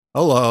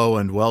Hello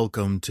and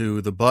welcome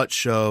to The Butt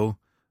Show.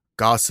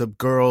 Gossip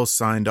Girl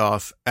signed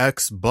off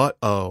X Butt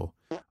O.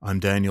 I'm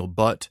Daniel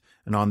Butt,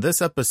 and on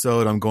this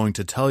episode I'm going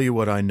to tell you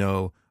what I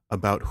know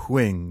about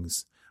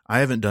wings. I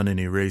haven't done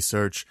any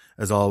research.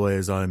 As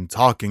always, I'm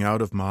talking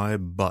out of my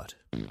butt.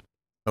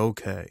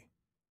 Okay.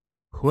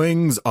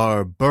 Wings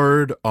are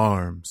bird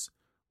arms,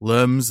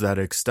 limbs that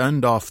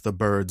extend off the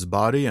bird's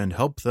body and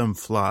help them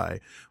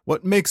fly.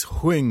 What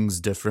makes wings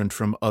different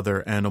from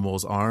other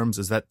animals' arms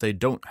is that they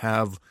don't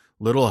have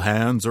little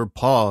hands or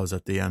paws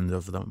at the end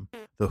of them.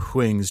 The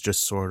wings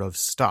just sort of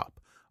stop.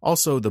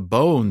 Also, the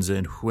bones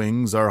in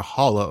wings are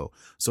hollow,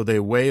 so they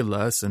weigh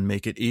less and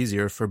make it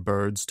easier for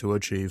birds to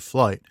achieve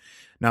flight.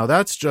 Now,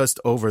 that's just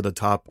over the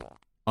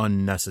top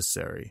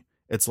unnecessary.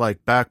 It's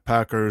like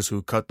backpackers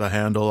who cut the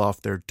handle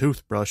off their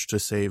toothbrush to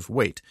save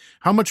weight.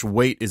 How much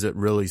weight is it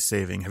really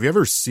saving? Have you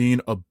ever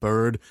seen a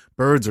bird?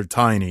 Birds are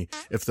tiny.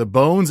 If the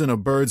bones in a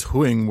bird's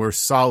wing were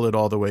solid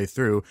all the way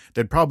through,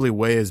 they'd probably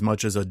weigh as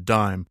much as a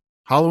dime.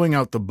 Hollowing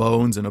out the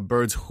bones in a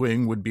bird's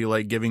wing would be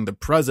like giving the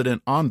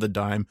president on the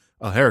dime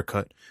a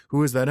haircut.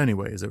 Who is that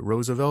anyway? Is it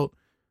Roosevelt?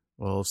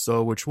 Well,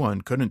 so which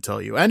one? Couldn't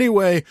tell you.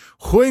 Anyway,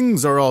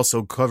 wings are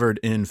also covered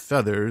in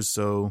feathers,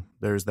 so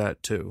there's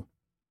that too.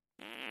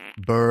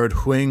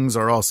 Bird wings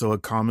are also a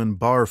common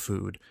bar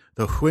food.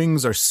 The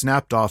wings are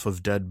snapped off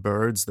of dead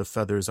birds, the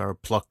feathers are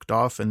plucked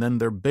off, and then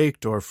they're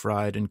baked or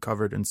fried and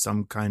covered in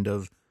some kind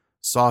of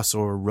sauce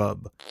or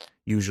rub.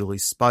 Usually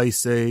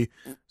spicy,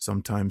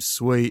 sometimes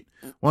sweet,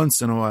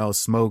 once in a while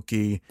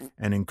smoky,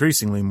 and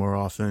increasingly more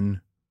often,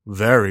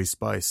 very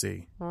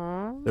spicy.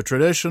 The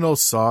traditional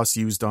sauce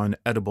used on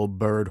edible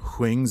bird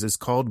wings is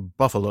called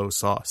buffalo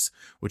sauce,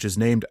 which is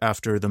named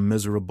after the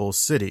miserable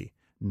city,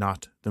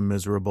 not the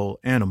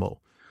miserable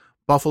animal.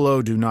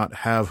 Buffalo do not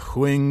have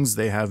wings,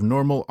 they have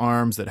normal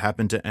arms that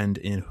happen to end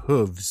in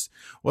hooves.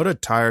 What a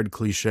tired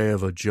cliche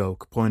of a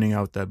joke, pointing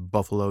out that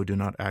buffalo do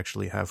not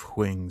actually have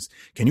wings.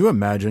 Can you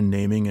imagine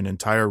naming an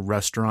entire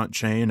restaurant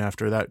chain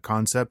after that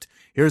concept?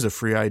 Here's a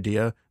free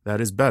idea that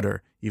is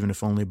better, even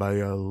if only by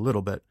a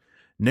little bit.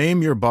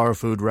 Name your bar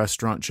food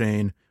restaurant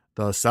chain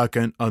the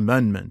Second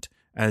Amendment,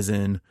 as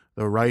in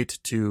the right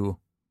to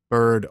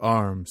bird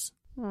arms.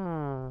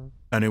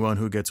 Anyone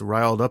who gets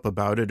riled up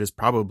about it is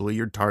probably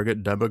your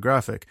target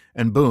demographic.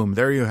 And boom,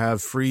 there you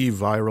have free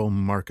viral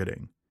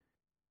marketing.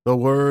 The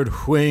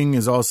word wing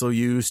is also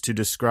used to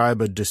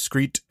describe a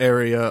discrete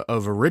area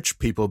of rich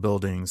people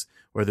buildings,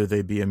 whether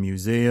they be a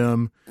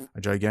museum, a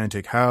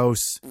gigantic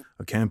house,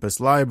 a campus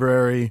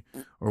library,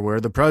 or where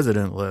the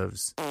president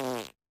lives.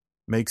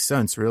 Makes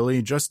sense,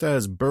 really. Just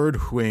as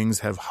bird wings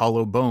have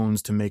hollow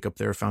bones to make up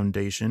their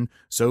foundation,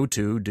 so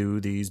too do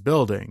these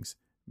buildings.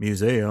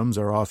 Museums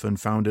are often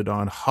founded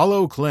on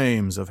hollow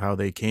claims of how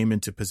they came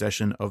into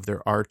possession of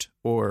their art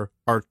or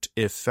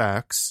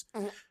artifacts.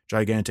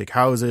 Gigantic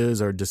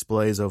houses are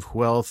displays of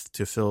wealth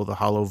to fill the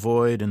hollow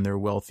void in their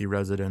wealthy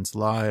residents'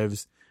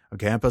 lives. A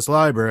campus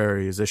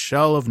library is a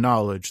shell of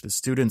knowledge that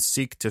students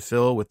seek to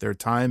fill with their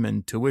time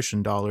and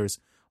tuition dollars,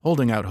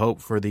 holding out hope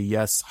for the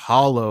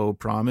hollow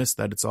promise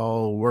that it's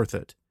all worth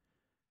it.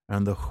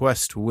 And the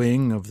West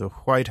Wing of the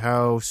White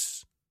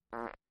House...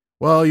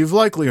 Well, you've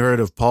likely heard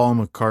of Paul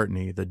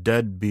McCartney, the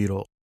dead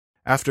Beatle.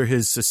 After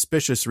his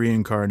suspicious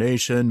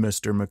reincarnation,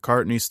 Mr.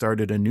 McCartney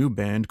started a new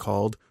band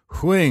called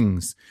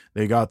Wings.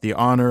 They got the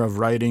honor of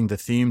writing the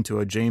theme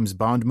to a James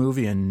Bond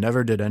movie and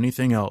never did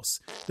anything else.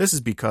 This is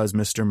because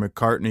Mr.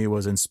 McCartney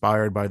was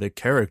inspired by the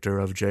character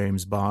of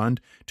James Bond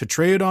to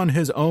trade on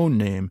his own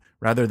name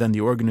rather than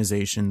the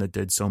organization that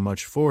did so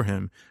much for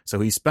him.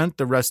 So he spent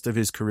the rest of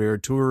his career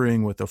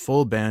touring with a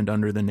full band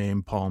under the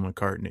name Paul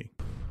McCartney.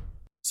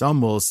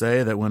 Some will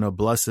say that when a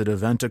blessed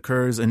event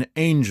occurs, an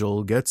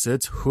angel gets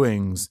its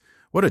wings.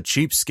 What a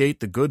cheapskate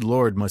the good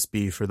Lord must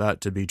be for that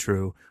to be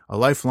true. A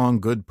lifelong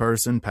good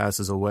person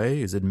passes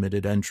away, is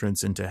admitted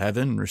entrance into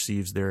heaven,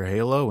 receives their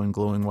halo and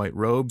glowing white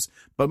robes,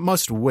 but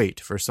must wait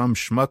for some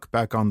schmuck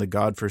back on the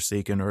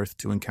God-forsaken earth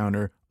to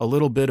encounter a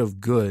little bit of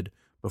good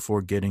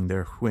before getting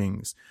their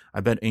wings.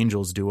 I bet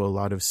angels do a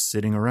lot of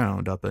sitting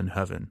around up in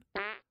heaven.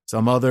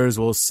 Some others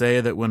will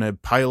say that when a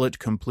pilot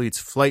completes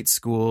flight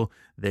school,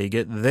 they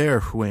get their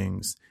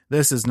wings.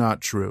 This is not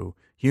true.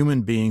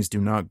 Human beings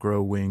do not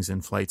grow wings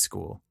in flight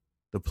school.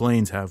 The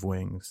planes have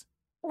wings.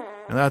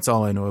 And that's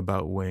all I know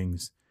about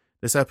wings.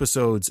 This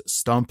episode's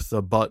Stump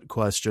the Butt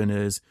question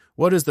is,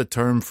 what is the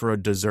term for a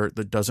dessert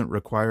that doesn't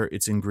require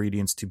its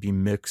ingredients to be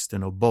mixed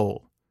in a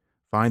bowl?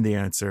 Find the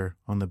answer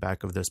on the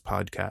back of this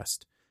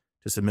podcast.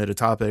 To submit a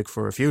topic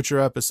for a future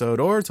episode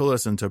or to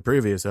listen to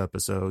previous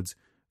episodes,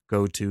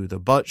 go to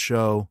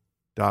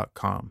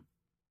thebuttshow.com.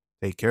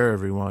 Take care,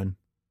 everyone.